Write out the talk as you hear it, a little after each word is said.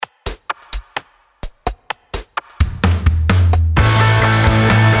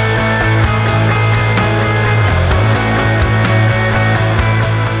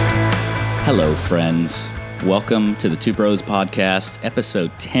friends. Welcome to the Two Bros Podcast, episode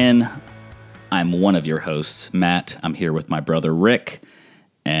 10. I'm one of your hosts, Matt. I'm here with my brother, Rick.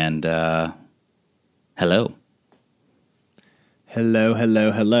 And, hello.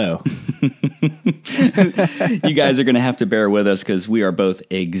 Hello. You guys are going to have to bear with us because we are both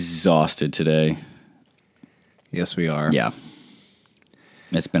exhausted today. Yes, we are. Yeah.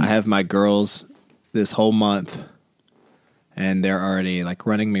 I have my girls this whole month, and they're already,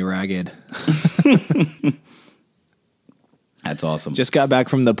 running me ragged. That's awesome. Just got back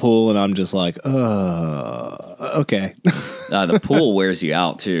from the pool, and I'm just like, okay. The pool wears you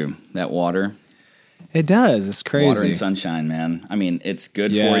out, too. That water. It does. It's crazy. Water and sunshine, man. I mean, it's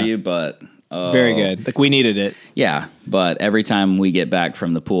good for you, but... Very good. We needed it. Yeah, but every time we get back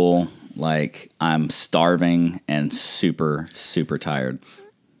from the pool, I'm starving and super, super tired.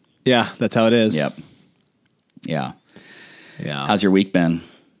 Yeah, that's how it is. Yep. Yeah. Yeah. How's your week been?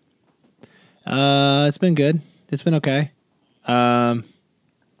 It's been good. It's been okay. Yeah,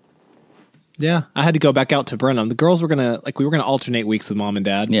 I had to go back out to Brenham. The girls were we were gonna alternate weeks with mom and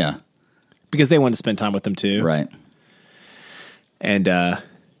dad. Yeah. Because they wanted to spend time with them too. Right. And,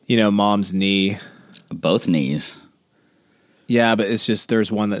 mom's knee. Both knees. Yeah, but it's just,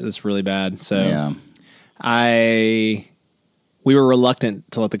 there's one that's really bad. So Yeah. we were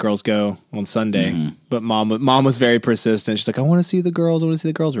reluctant to let the girls go on Sunday, but mom was very persistent. She's like, I want to see the girls. We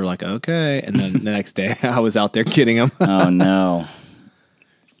were like, okay. And then the next day I was out there getting them. Oh, no.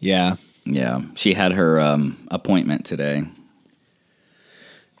 Yeah. Yeah. She had her appointment today.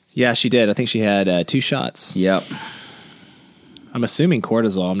 Yeah, she did. I think she had 2 shots. Yep. I'm assuming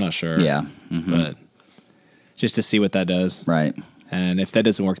cortisol. I'm not sure. Yeah. But just to see what that does. Right. And if that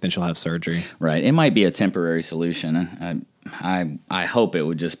doesn't work, then she'll have surgery. Right. It might be a temporary solution. I hope it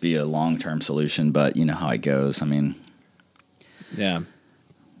would just be a long-term solution, but you know how it goes. I mean, yeah.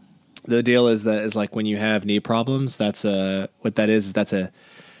 The deal is when you have knee problems, that's what that is. That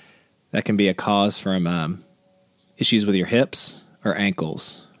can be a cause from issues with your hips or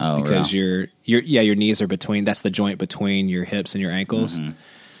ankles. Oh, because really? your knees are between. That's the joint between your hips and your ankles.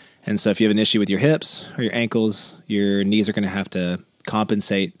 And so if you have an issue with your hips or your ankles, your knees are going to have to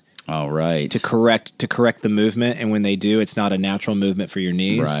compensate. Oh, right. To correct the movement, and when they do, it's not a natural movement for your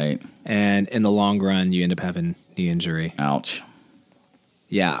knees. Right. And in the long run, you end up having knee injury. Ouch.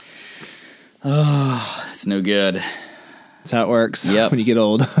 Yeah. Oh, it's no good. That's how it works. Yep. When you get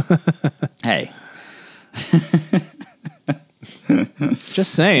old. Hey.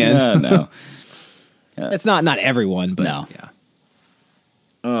 Just saying. No. It's not everyone, but no. Yeah.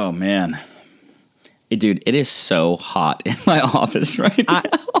 Oh, man. Dude, it is so hot in my office right now.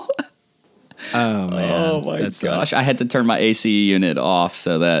 Oh, man. Oh, my gosh. Sucks. I had to turn my AC unit off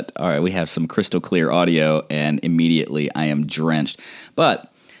so that, all right, we have some crystal clear audio, and immediately I am drenched.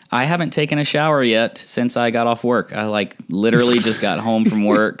 But I haven't taken a shower yet since I got off work. I, literally just got home from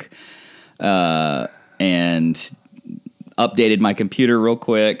work and updated my computer real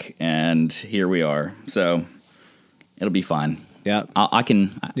quick, and here we are. So it'll be fine. Yeah. I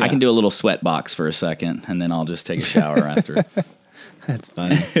can do a little sweat box for a second, and then I'll just take a shower after. That's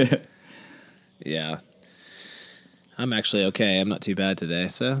funny. Yeah. I'm actually okay. I'm not too bad today,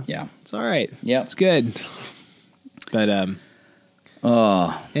 so Yeah. it's all right. Yeah. It's good. But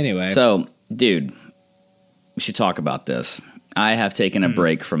anyway. So, dude, we should talk about this. I have taken a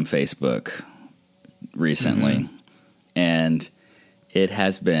break from Facebook recently, and it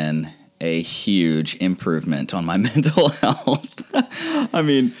has been a huge improvement on my mental health. I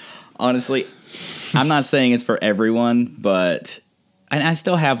mean, honestly, I'm not saying it's for everyone, but I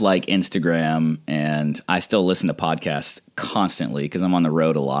still have Instagram, and I still listen to podcasts constantly because I'm on the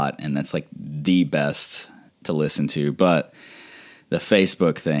road a lot, and that's the best to listen to. But the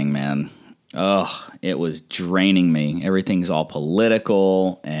Facebook thing, man, it was draining me. Everything's all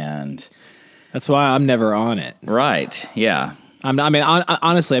political, and that's why I'm never on it. Right, yeah.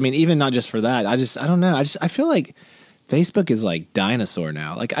 Honestly, even not just for that. I don't know. I feel like Facebook is like dinosaur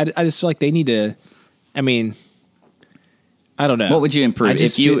now. I just feel like they need to. I don't know. What would you improve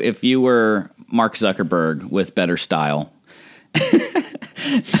if you were Mark Zuckerberg with better style,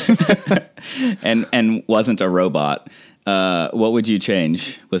 and wasn't a robot? What would you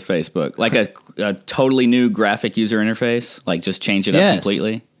change with Facebook? A totally new graphic user interface? Just change it up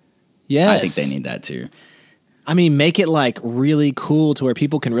completely? Yes. I think they need that too. Make it really cool to where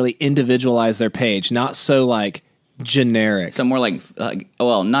people can really individualize their page, not so generic. So more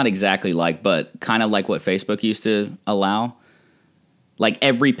well, not exactly but kind of like what Facebook used to allow.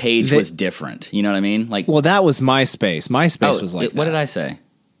 Every page was different. You know what I mean? Well, that was MySpace. MySpace was that. What did I say?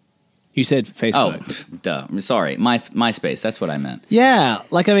 You said Oh, Facebook. duh. I'm sorry. MySpace. That's what I meant. Yeah,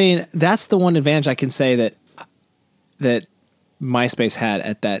 like I mean, that's the one advantage I can say that MySpace had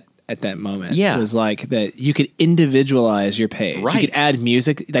at that moment. Yeah. It was like that you could individualize your page. Right. You could add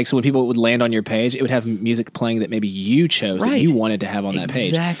music. Like, so when people would land on your page, it would have music playing that maybe you chose that Right. you wanted to have on that page.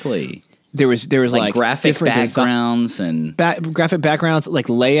 Exactly. There was like graphic different backgrounds and graphic backgrounds, like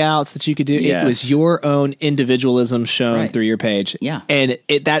layouts that you could do. Yes. It was your own individualism shown Right. through your page. Yeah. And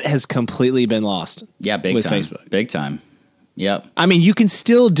that has completely been lost. yeah, big with time. Facebook. Big time. Yep. I mean, you can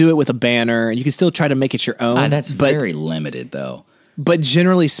still do it with a banner, and you can still try to make it your own. That's but, very limited, though. But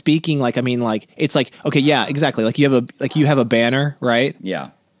generally speaking, like I mean, like it's like okay, yeah, exactly. Like you have a banner, right? Yeah.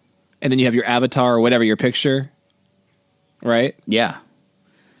 And then you have your avatar or whatever, your picture, right? Yeah.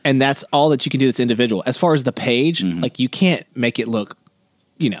 And that's all that you can do that's individual. As far as the page, Mm-hmm. like you can't make it look,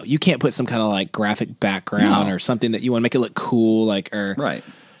 you can't put some kind of like graphic background No. or something that you want to make it look cool, like or Right.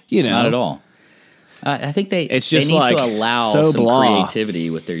 you know, Not at all. I think It's they just need like to allow so some blah.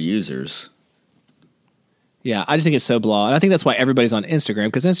 creativity with their users. Yeah, I just think it's so blah, and I think that's why everybody's on Instagram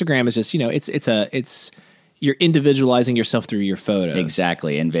because Instagram is just it's you're individualizing yourself through your photos.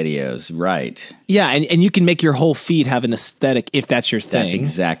 Exactly. And videos. Right. Yeah, and you can make your whole feed have an aesthetic if that's your thing. That's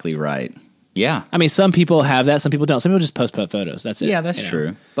exactly right. Yeah. I mean, some people have that, some people don't. Some people just post photos. That's it. Yeah, that's you know?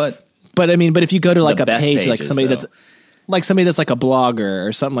 true. But But I mean, but if you go to like The a best page, like pages, somebody though. that's like a blogger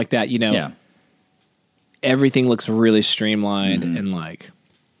or something like that, yeah. everything looks really streamlined Mm-hmm. and like,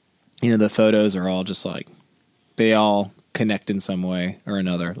 the photos are all just like they all connect in some way or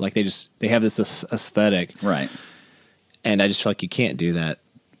another. Like they have this aesthetic, Right. and I just feel like you can't do that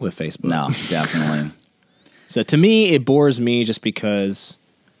with Facebook. No, definitely. So to me, it bores me just because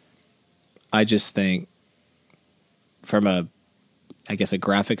I just think from a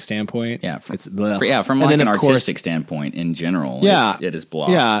graphic standpoint, Yeah. it's From And like then, an of course, artistic standpoint in general, Yeah. it is blah.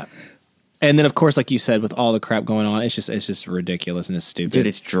 yeah. And then, of course, like you said, with all the crap going on, it's just ridiculous and it's stupid. Dude,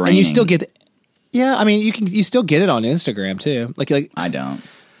 it's draining. And you still get, yeah. I mean, you still get it on Instagram too. Like I don't.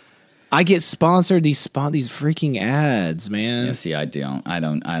 I get sponsored these freaking ads, man. Yeah, see, I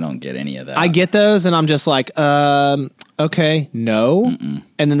don't get any of that. I get those, and I'm just like, okay, no.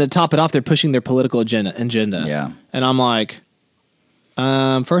 And then to top it off, they're pushing their political agenda. Yeah. And I'm like,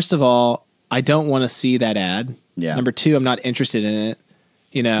 first of all, I don't want to see that ad. Yeah. Number two, I'm not interested in it.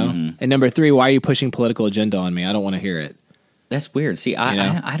 And number three, why are you pushing political agenda on me? I don't want to hear it. That's weird. See,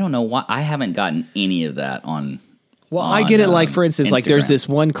 I don't know why I haven't gotten any of that on. Well, on, I get it. Like for instance, like there's Instagram. this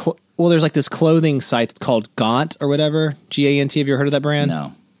one. There's like this clothing site called Gaunt or whatever. GANT. Have you ever heard of that brand? No.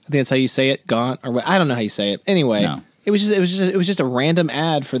 I think that's how you say it. Gaunt or what? I don't know how you say it. Anyway, No. it was just a random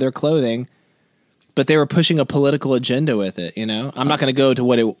ad for their clothing, but they were pushing a political agenda with it. I'm not going to go to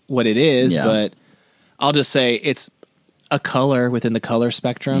what it is, Yeah. but I'll just say it's a color within the color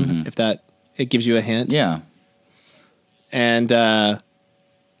spectrum. If that it gives you a hint. Yeah. And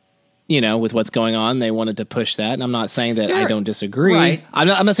with what's going on, they wanted to push that, and I'm not saying that I don't disagree. Right. I'm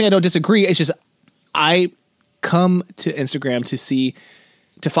not saying I don't disagree. It's just I come to Instagram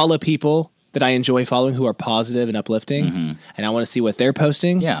to follow people that I enjoy following who are positive and uplifting, and I want to see what they're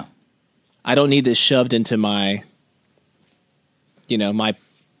posting. Yeah. I don't need this shoved into my, my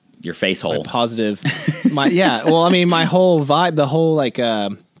Your face hole. positive, Well, I mean, my whole vibe, the whole like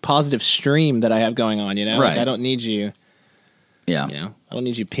positive stream that I have going on. Like, Right. I don't need you. Yeah. I don't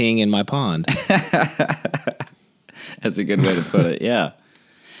need you peeing in my pond. That's a good way to put it. Yeah.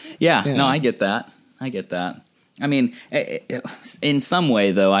 Yeah. Yeah. No, I get that. I mean, in some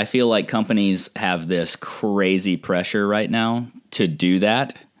way, though, I feel like companies have this crazy pressure right now to do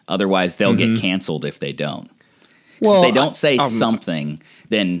that. Otherwise, they'll get canceled if they don't. Well, if they don't say something,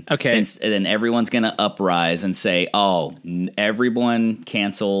 then Okay. then everyone's going to uprise and say, "Oh, everyone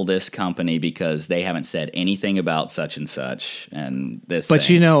cancel this company because they haven't said anything about such and such." And this, But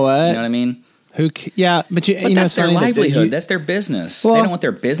thing. you know what? You know what I mean? But That's it's their funny that livelihood. That's their business. Well, they don't want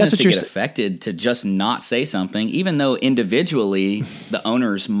their business that's what to you're get s- affected to just not say something, even though individually the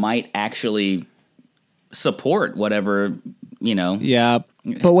owners might actually support whatever, Yeah,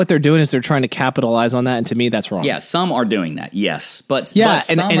 but what they're doing is they're trying to capitalize on that, and to me, that's wrong. Yeah, some are doing that, yes. But Yeah,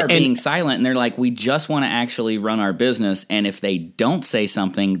 some and- are being silent, and they're like, we just want to actually run our business, and if they don't say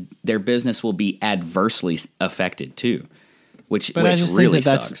something, their business will be adversely affected too, which But I just think really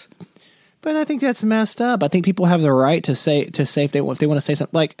that's- sucks. But I think that's messed up. I think people have the right to say if they want to say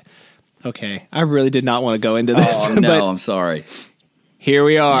something. Like, okay, I really did not want to go into this, Oh, no, but I'm sorry. here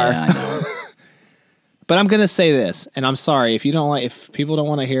we are. Yeah, I know. But I'm going to say this, and I'm sorry if people don't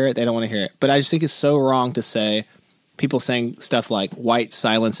want to hear it, they don't want to hear it. But I just think it's so wrong to say people saying stuff like white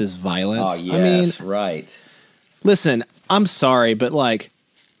silence is Oh, violence. yes, I mean, right. listen, I'm sorry, but like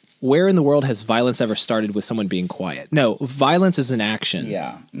where in the world has violence ever started with someone being quiet? No, violence is an action.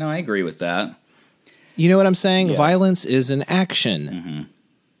 Yeah. No, I agree with that. You know what I'm saying? Yeah. Violence is an action.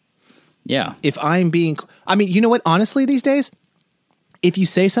 Yeah. If I'm being, I mean, you know what? Honestly, these days, if you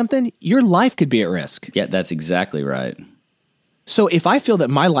say something, your life could be at risk. Yeah, that's exactly right. So if I feel that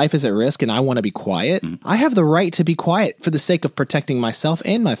my life is at risk and I want to be quiet, I have the right to be quiet for the sake of protecting myself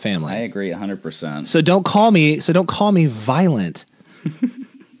and my family. I agree 100%. So don't call me violent.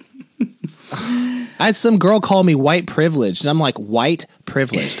 I had some girl call me white privileged, and I'm like, white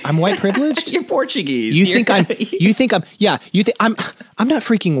privileged? I'm white privileged? You're Portuguese. You think I'm not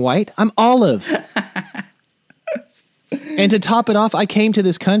freaking white. I'm olive. And to top it off, I came to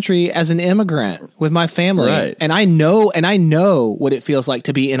this country as an immigrant with my family. Right. And I know what it feels like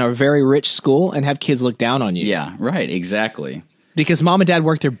to be in a very rich school and have kids look down on you. Yeah, right, exactly. Because mom and dad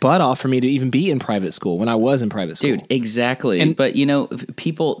worked their butt off for me to even be in private school when I was in private school. Dude, exactly. But you know,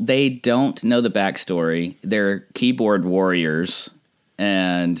 people, they don't know the backstory. They're keyboard warriors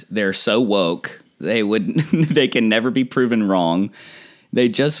and they're so woke. They can never be proven wrong. They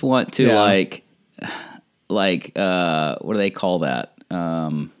just want to what do they call that?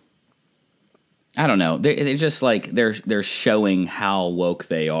 I don't know. They're just like they're showing how woke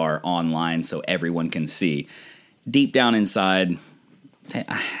they are online so everyone can see. Deep down inside,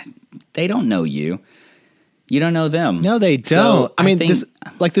 they don't know you. You don't know them. No, they don't. So, I mean, think,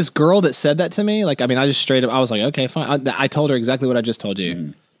 this girl that said that to me, like, I mean, I just straight up, I was like, okay, fine. I told her exactly what I just told you.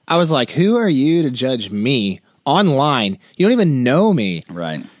 Mm-hmm. I was like, who are you to judge me online? You don't even know me.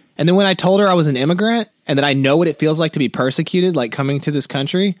 Right. And then when I told her I was an immigrant and that I know what it feels like to be persecuted, like coming to this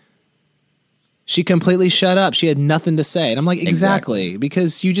country, she completely shut up. She had nothing to say. And I'm like, exactly.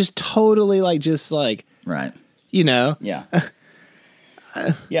 Because you just totally right. You know? Yeah.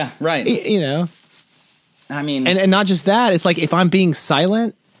 Yeah, right. You know? I mean... And not just that. It's like, if I'm being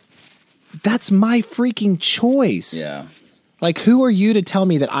silent, that's my freaking choice. Yeah. Like, who are you to tell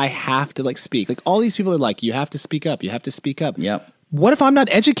me that I have to, speak? Like, all these people are like, you have to speak up. You have to speak up. Yep. What if I'm not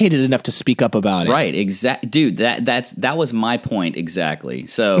educated enough to speak up about it? Right, dude, that was my point exactly.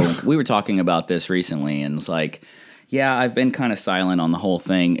 So we were talking about this recently, and it's like, yeah, I've been kind of silent on the whole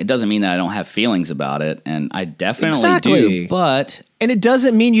thing. It doesn't mean that I don't have feelings about it, and I definitely do. But and it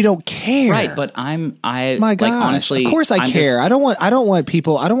doesn't mean you don't care, right? But my gosh, honestly, of course I care. I don't want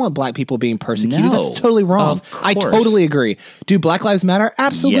black people being persecuted. No, that's totally wrong. I totally agree. Do Black Lives Matter?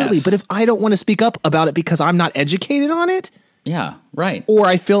 Absolutely. Yes. But if I don't want to speak up about it because I'm not educated on it. Yeah, right. Or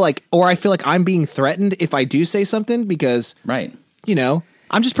I feel like I'm being threatened if I do say something because, right. You know,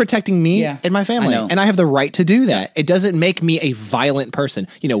 I'm just protecting me and my family, and I have the right to do that. It doesn't make me a violent person.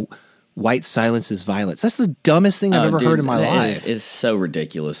 You know, white silence is violence. That's the dumbest thing I've ever heard in my life. Is so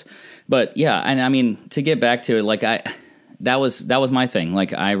ridiculous. But yeah, and I mean, to get back to it, that was my thing.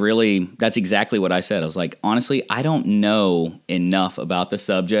 That's exactly what I said. I was like, honestly, I don't know enough about the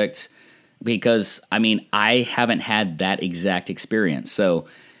subject. Because, I mean, I haven't had that exact experience. So,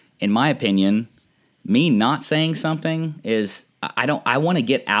 in my opinion, me not saying something is, I want to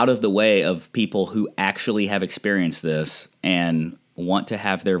get out of the way of people who actually have experienced this and want to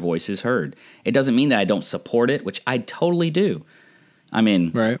have their voices heard. It doesn't mean that I don't support it, which I totally do. I mean,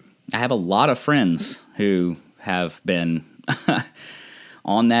 right. I have a lot of friends who have been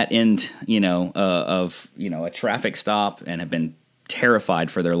on that end, of a traffic stop and have been terrified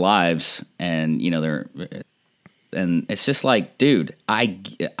for their lives, and and it's just like, dude, I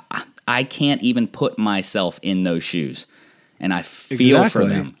can't even put myself in those shoes, and I feel for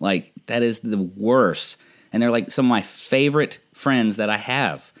them. Like, that is the worst, and they're like some of my favorite friends that I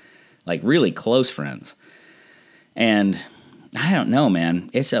have, like really close friends, and I don't know, man.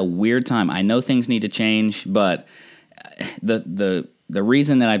 It's a weird time. I know things need to change, but the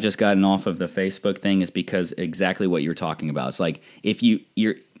reason that I've just gotten off of the Facebook thing is because exactly what you're talking about. It's like, if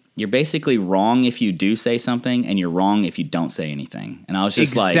you're basically wrong if you do say something, and you're wrong if you don't say anything. And I was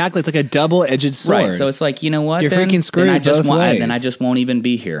just exactly. It's like a double-edged sword. Right. So it's like, you know what? You're freaking screwed both ways. Then I just won't even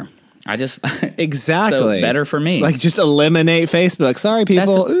be here. Exactly. So better for me. Like, just eliminate Facebook. Sorry,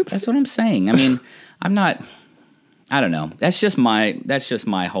 people. Oops. That's what I'm saying. I mean, I don't know. That's just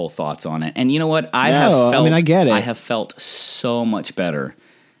my whole thoughts on it. And you know what? I get it. I have felt so much better.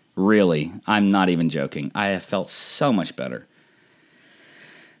 Really. I'm not even joking. I have felt so much better.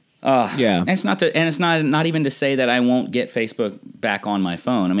 Yeah. And it's not even to say that I won't get Facebook back on my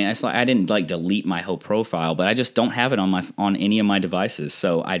phone. I mean, it's like, I didn't delete my whole profile, but I just don't have it on any of my devices.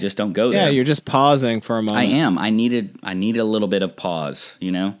 So I just don't go there. Yeah, you're just pausing for a moment. I am. I needed a little bit of pause,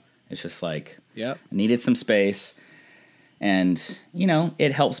 It's just like, yep. I needed some space. And,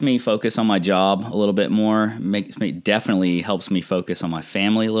 it helps me focus on my job a little bit more. Definitely helps me focus on my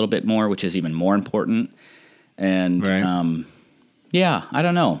family a little bit more, which is even more important. And, Right. yeah, I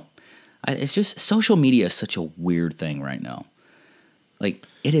don't know. It's just social media is such a weird thing right now. Like,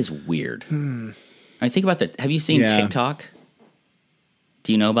 it is weird. I think about that. Have you seen TikTok?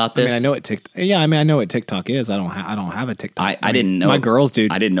 Do you know about this? I know what TikTok. Yeah, I know what TikTok is. I don't have a TikTok. I didn't know. My girls do.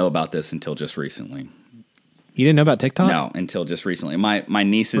 I didn't know about this until just recently. You didn't know about TikTok? No, until just recently. My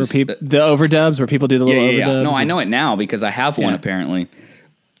nieces, the overdubs where people do the little overdubs. No, I know it now because I have one apparently.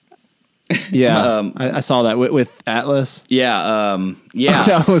 Yeah, I saw that with Atlas. Yeah,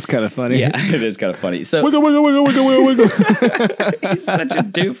 That was kind of funny. Yeah, it is kind of funny. So wiggle, wiggle, wiggle, wiggle, wiggle, wiggle. He's such a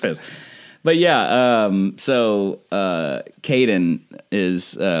doofus. But yeah, so Kaden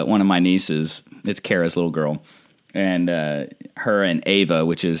is one of my nieces. It's Kara's little girl. And her and Ava,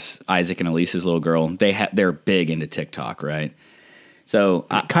 which is Isaac and Elise's little girl, they're big into TikTok, right? So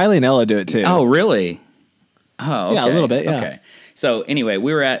Kylie and Ella do it too. Oh, really? Oh, okay. Yeah, a little bit. Yeah. Okay. So anyway,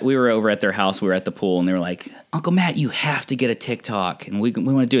 we were over at their house. We were at the pool, and they were like, "Uncle Matt, you have to get a TikTok, and we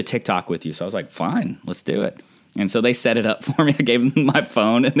want to do a TikTok with you." So I was like, "Fine, let's do it." And so they set it up for me. I gave them my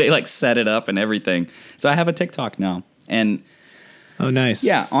phone, and they set it up and everything. So I have a TikTok now, and. Oh, nice.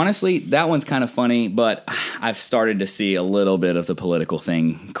 Yeah, honestly, that one's kind of funny, but I've started to see a little bit of the political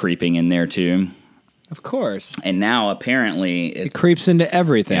thing creeping in there too. Of course. And now apparently it creeps into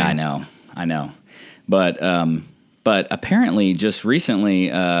everything. Yeah, I know. But apparently just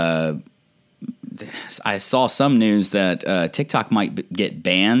recently I saw some news that TikTok might get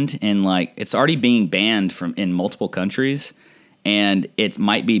banned it's already being banned in multiple countries. And it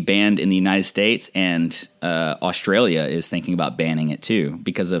might be banned in the United States, and Australia is thinking about banning it too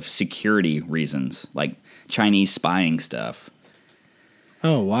because of security reasons, like Chinese spying stuff.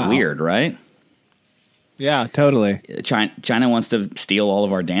 Oh, wow. Weird, right? Yeah, totally. China wants to steal all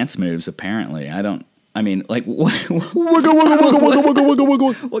of our dance moves, apparently. What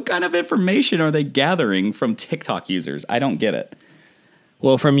kind of information are they gathering from TikTok users? I don't get it.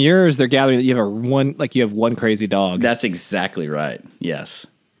 Well, from yours, they're gathering that you have one crazy dog. That's exactly right. Yes.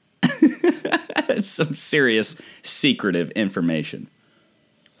 It's some serious secretive information.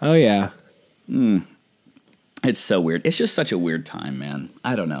 Oh, yeah. It's so weird. It's just such a weird time, man.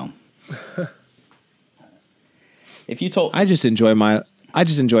 I don't know. I just enjoy my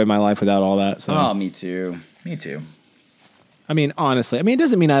life without all that. So. Oh, me too. I mean, honestly, it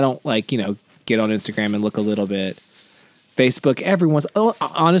doesn't mean I don't get on Instagram and look a little bit. Facebook,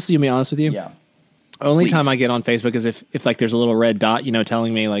 honestly, to be honest with you, yeah. Only time I get on Facebook is if there's a little red dot,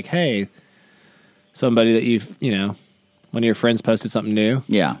 telling me hey, somebody that one of your friends posted something new.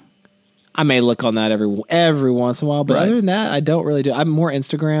 Yeah, I may look on that every once in a while, but other than that, I don't really do. I'm more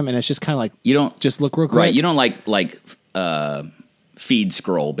Instagram, and it's just kind of you don't just look real quick. Right, you don't like feed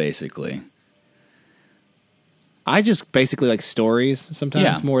scroll basically. I just basically stories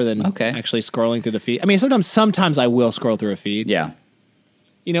sometimes more than actually scrolling through the feed. Sometimes I will scroll through a feed. Yeah.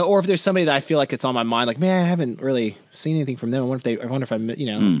 Or if there's somebody that I feel like it's on my mind, man, I haven't really seen anything from them. I wonder if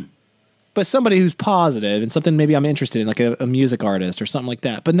I'm, but somebody who's positive and something maybe I'm interested in, like a music artist or something like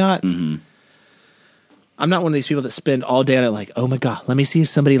that, but not, I'm not one of these people that spend all day on it oh my God, let me see if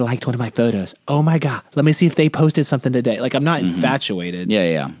somebody liked one of my photos. Oh my God, let me see if they posted something today. I'm not infatuated.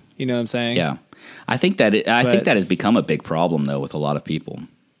 Yeah. You know what I'm saying? Yeah. I think that has become a big problem though with a lot of people.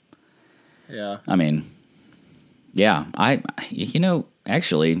 Yeah.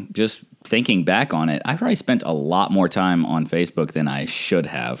 Actually, just thinking back on it, I probably spent a lot more time on Facebook than I should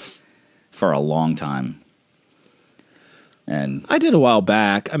have for a long time. And I did a while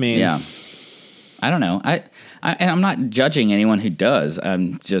back. yeah, I don't know. And I'm not judging anyone who does.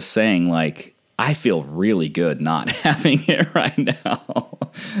 I'm just saying, I feel really good not having it right now.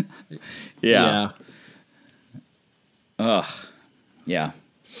 Yeah. Ugh. Yeah.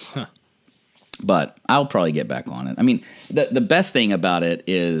 Huh. But I'll probably get back on it. The best thing about it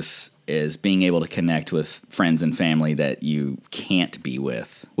is being able to connect with friends and family that you can't be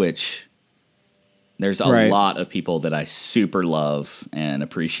with, which there's a lot of people that I super love and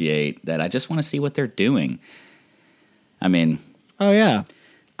appreciate that I just want to see what they're doing. Oh yeah.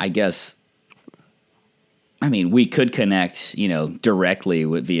 I guess we could connect, directly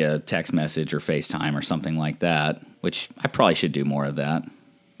via text message or FaceTime or something like that, which I probably should do more of that.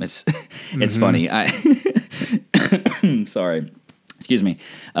 It's funny. Sorry. Excuse me.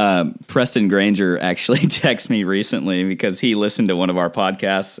 Preston Granger actually texted me recently because he listened to one of our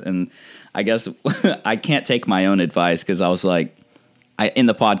podcasts, and I guess I can't take my own advice because I was like, in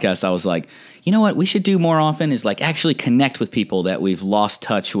the podcast, I was like, you know what we should do more often is like actually connect with people that we've lost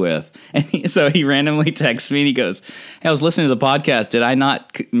touch with. And so he randomly texts me and he goes, hey, I was listening to the podcast. Did I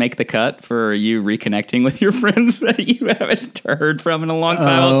not make the cut for you reconnecting with your friends that you haven't heard from in a long time?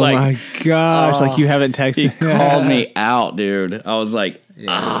 I was like, oh my gosh, like you haven't texted. He called me out, dude. I was like,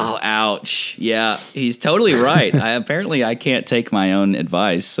 oh, ouch. Yeah, he's totally right. Apparently I can't take my own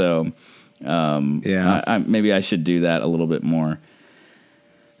advice. So maybe I should do that a little bit more.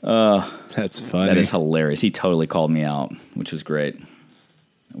 That's funny. That is hilarious. He totally called me out, which was great.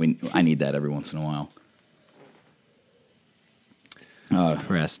 I need that every once in a while.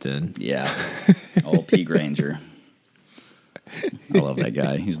 Preston. Yeah. Old P. Granger. I love that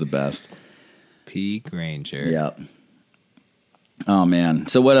guy. He's the best. P. Granger. Yep. Oh, man.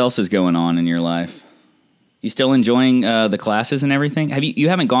 So what else is going on in your life? You still enjoying the classes and everything? You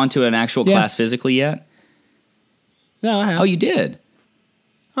haven't gone to an actual class physically yet? No, I have. Oh, you did?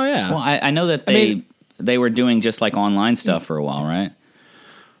 Oh, yeah. Well, I know that they were doing just like online stuff for a while, right?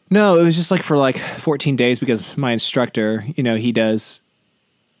 No, it was just like for like 14 days because my instructor, he's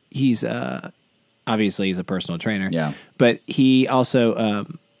obviously he's a personal trainer. Yeah. But he also,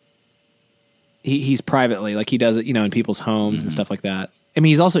 he's privately, like he does it, in people's homes and stuff like that. I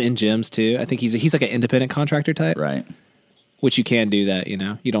mean, he's also in gyms too. I think he's like an independent contractor type. Right. Which you can do that, you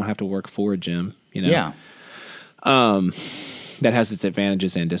don't have to work for a gym, Yeah. That has its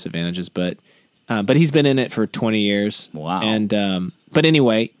advantages and disadvantages, but he's been in it for 20 years. Wow. And but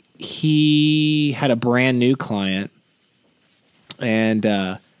anyway, he had a brand new client, and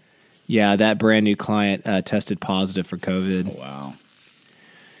that brand new client tested positive for COVID. Oh, wow.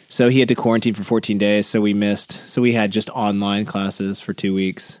 So he had to quarantine for 14 days. So we missed. So we had just online classes for 2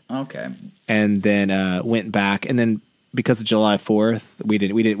 weeks. Okay. And then went back, and then because of July 4th, we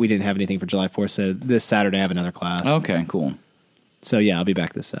didn't have anything for July 4th. So this Saturday I have another class. Okay. Cool. So yeah, I'll be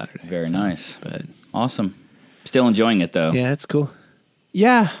back this Saturday. Very nice. But awesome. Still enjoying it though. Yeah, that's cool.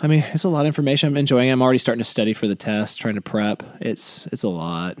 Yeah, I mean, it's a lot of information. I'm enjoying it. I'm already starting to study for the test, trying to prep. It's a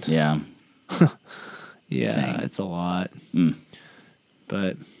lot. Yeah. Yeah, Dang. it's a lot.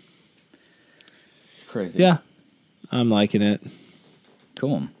 But It's crazy. yeah, I'm liking it.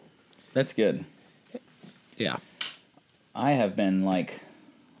 Cool. That's good. Yeah. I have been like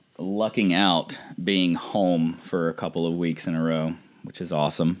lucking out being home for a couple of weeks in a row, which is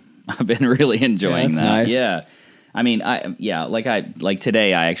awesome. I've been really enjoying that. Nice. Yeah. I mean, like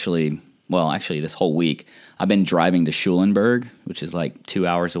today actually this whole week I've been driving to Schulenburg, which is like 2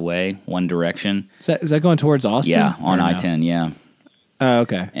 hours away, one direction. Is that going towards Austin? Yeah, on no? I-10, yeah. Oh,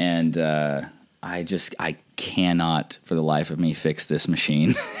 okay. And I cannot for the life of me fix this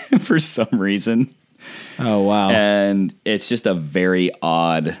machine for some reason. Oh, wow. And it's just a very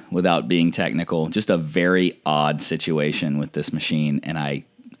odd, without being technical, just a very odd situation with this machine. And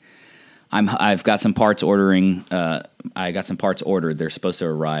I've got some parts ordering. I got some parts ordered. They're supposed to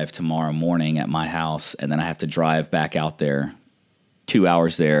arrive tomorrow morning at my house, and then I have to drive back out there, 2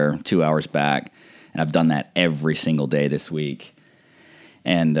 hours there, 2 hours back, and I've done that every single day this week.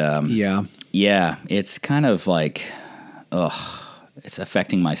 And yeah, it's kind of like, it's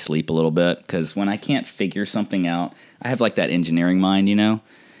affecting my sleep a little bit because when I can't figure something out, I have like that engineering mind,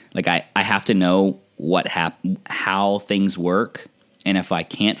 like I have to know how things work. And if I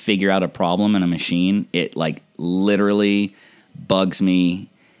can't figure out a problem in a machine, it like literally bugs me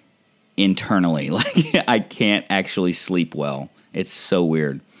internally. Like I can't actually sleep well. It's so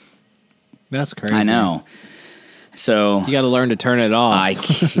weird. That's crazy. I know. So you got to learn to turn it off.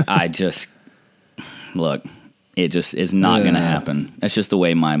 I just look. It just is not going to happen. That's just the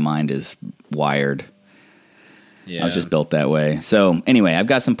way my mind is wired. Yeah. I was just built that way. So anyway, I've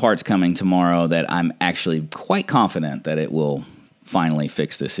got some parts coming tomorrow that I'm actually quite confident that it will finally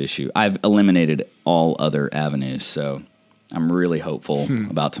fix this issue. I've eliminated all other avenues, so I'm really hopeful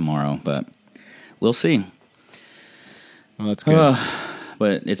about tomorrow, but we'll see. Well, that's good.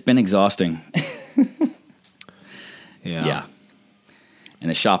 But it's been exhausting. Yeah. And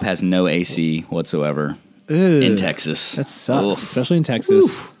the shop has no AC whatsoever. Ugh, in Texas. That sucks, especially in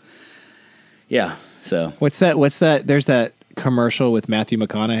Texas. Oof. Yeah. So what's that? There's that commercial with Matthew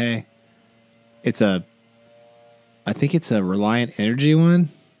McConaughey. I think it's a Reliant Energy one.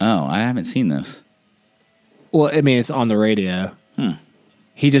 Oh, I haven't seen this. Well, I mean, it's on the radio.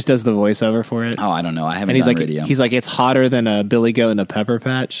 He just does the voiceover for it. Oh, I don't know. I haven't. And done radio. He's like, it's hotter than a Billy Goat in a pepper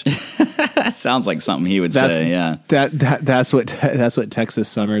patch. That sounds like something he would say. Yeah. That's what Texas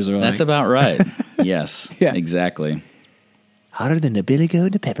summers are like. That's about right. Yes. Yeah. Exactly. Hotter than a Billy Goat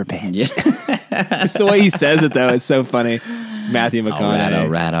in a pepper patch. Yeah. It's the way he says it though. It's so funny. Matthew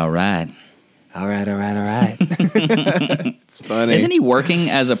McConaughey. All right. All right. It's funny. Isn't he working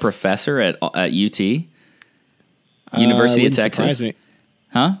as a professor at UT? University of Texas? Surprise me.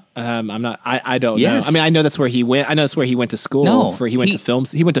 Huh? I'm not. I don't Yes. know. I mean, I know that's where he went. I know that's where he went to school. No, he went to film.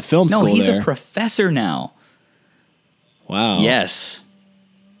 He went to film school. No, he's there. a professor now. Wow. Yes.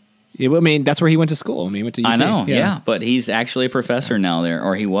 Yeah, well, I mean, that's where he went to school. I mean, he went to UT. I know, yeah. But he's actually a professor now there,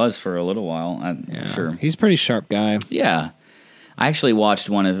 or he was for a little while. I'm sure. He's a pretty sharp guy. Yeah. I actually watched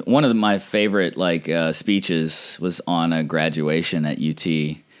one of my favorite speeches was on a graduation at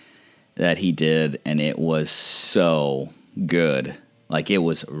UT that he did, and it was so good. Like, it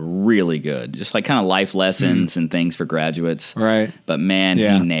was really good. Just like kind of life lessons and things for graduates. Right. But man,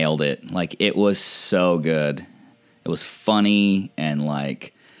 he nailed it. Like, it was so good. It was funny and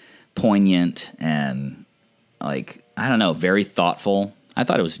like poignant and like, I don't know, very thoughtful. I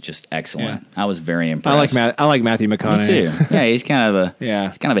thought it was just excellent. Yeah. I was very impressed. I like Matthew McConaughey. Me too. Yeah, he's kind of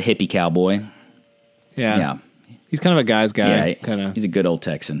he's kind of a hippie cowboy. Yeah. Yeah. He's kind of a guy's guy. Yeah, kind of. He's a good old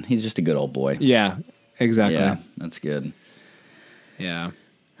Texan. He's just a good old boy. Yeah, exactly. Yeah, that's good. Yeah.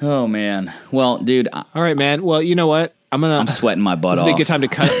 Oh man. Well, dude. All right, man. Well, you know what? I'm sweating my butt off. This would be a good time to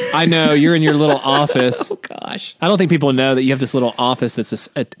cut. I know you're in your little office. Oh gosh. I don't think people know that you have this little office that's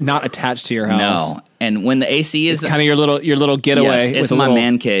not attached to your house. No. And when the AC is kind of your little getaway. Yes, it's my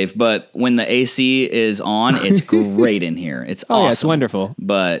man cave. But when the AC is on, it's great in here. It's awesome. Yeah, it's wonderful.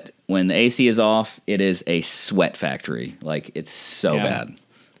 But when the AC is off, it is a sweat factory. Like, it's so bad.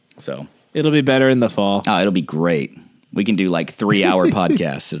 So it'll be better in the fall. Oh, it'll be great. We can do like 3-hour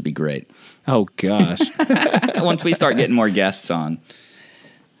podcasts. It'll be great. Oh gosh. Once we start getting more guests on.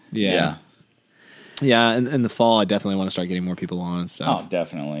 Yeah. Yeah, in the fall, I definitely want to start getting more people on and stuff. Oh,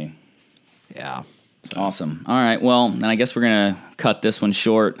 definitely. Yeah. So. Awesome. All right. Well, then I guess we're going to cut this one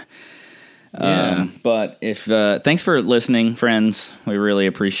short. Yeah. But if thanks for listening, friends. We really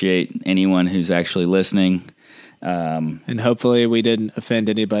appreciate anyone who's actually listening. And hopefully we didn't offend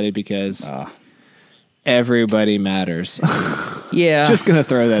anybody because everybody matters. Yeah. Just going to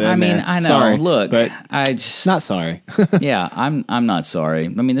throw that in there. I mean, I know. Sorry, look, but I just not sorry. Yeah, I'm not sorry. I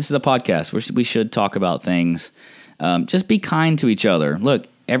mean, this is a podcast. We should talk about things. Just be kind to each other. Look,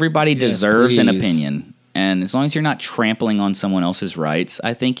 everybody deserves an opinion. And as long as you're not trampling on someone else's rights,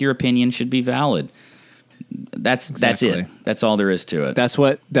 I think your opinion should be valid. That's it. That's all there is to it. That's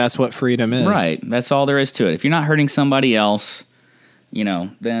what freedom is. Right. That's all there is to it. If you're not hurting somebody else,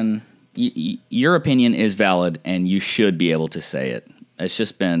 then your opinion is valid, and you should be able to say it. It's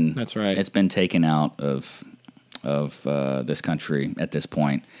just been that's right. It's been taken out of this country at this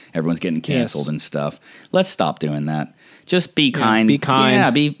point. Everyone's getting canceled and stuff. Let's stop doing that. Just be kind. Be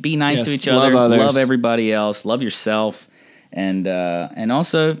kind. Yeah. Be nice to each other. Love others. Love everybody else. Love yourself. And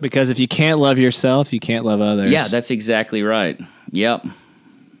also, because if you can't love yourself, you can't love others. Yeah, that's exactly right. Yep.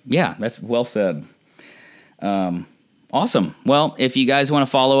 Yeah, that's well said. Awesome. Well, if you guys want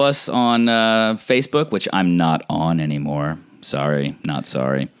to follow us on Facebook, which I'm not on anymore. Sorry, not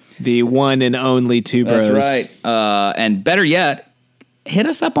sorry. The one and only Two Bros. That's right. And better yet, hit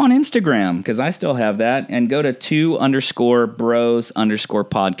us up on Instagram, because I still have that. And go to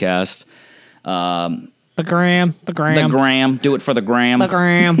 2_bros_podcast. The gram. The gram. Do it for the gram. The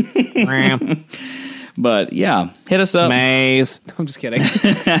gram. But yeah, hit us up. Maze. I'm just kidding.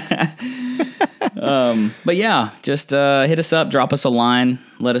 But yeah, just hit us up, drop us a line,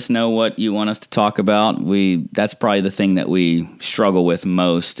 let us know what you want us to talk about. That's probably the thing that we struggle with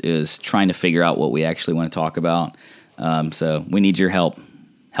most, is trying to figure out what we actually want to talk about. So we need your help.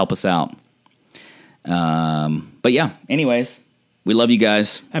 Help us out. But yeah, anyways, we love you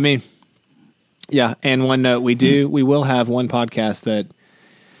guys. I mean, yeah. And one note, we will have one podcast that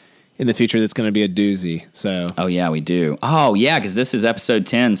in the future that's going to be a doozy. So, oh yeah, we do. Oh yeah, because this is episode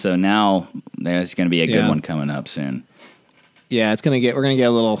 10, so now there's going to be a good one coming up soon. Yeah, we're going to get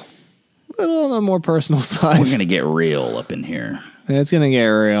a little on the more personal side. We're going to get real up in here. It's going to get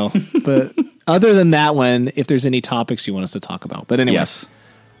real. But other than that one, if there's any topics you want us to talk about. But anyway. Yes.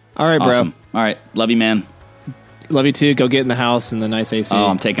 All right, awesome. bro. All right. Love you, man. Love you too. Go get in the house in the nice AC. Oh,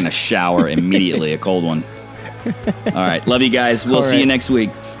 I'm taking a shower immediately, a cold one. All right. Love you guys. We'll see you next week.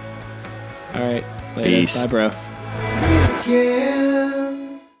 All right. Later. Peace. Bye, bro.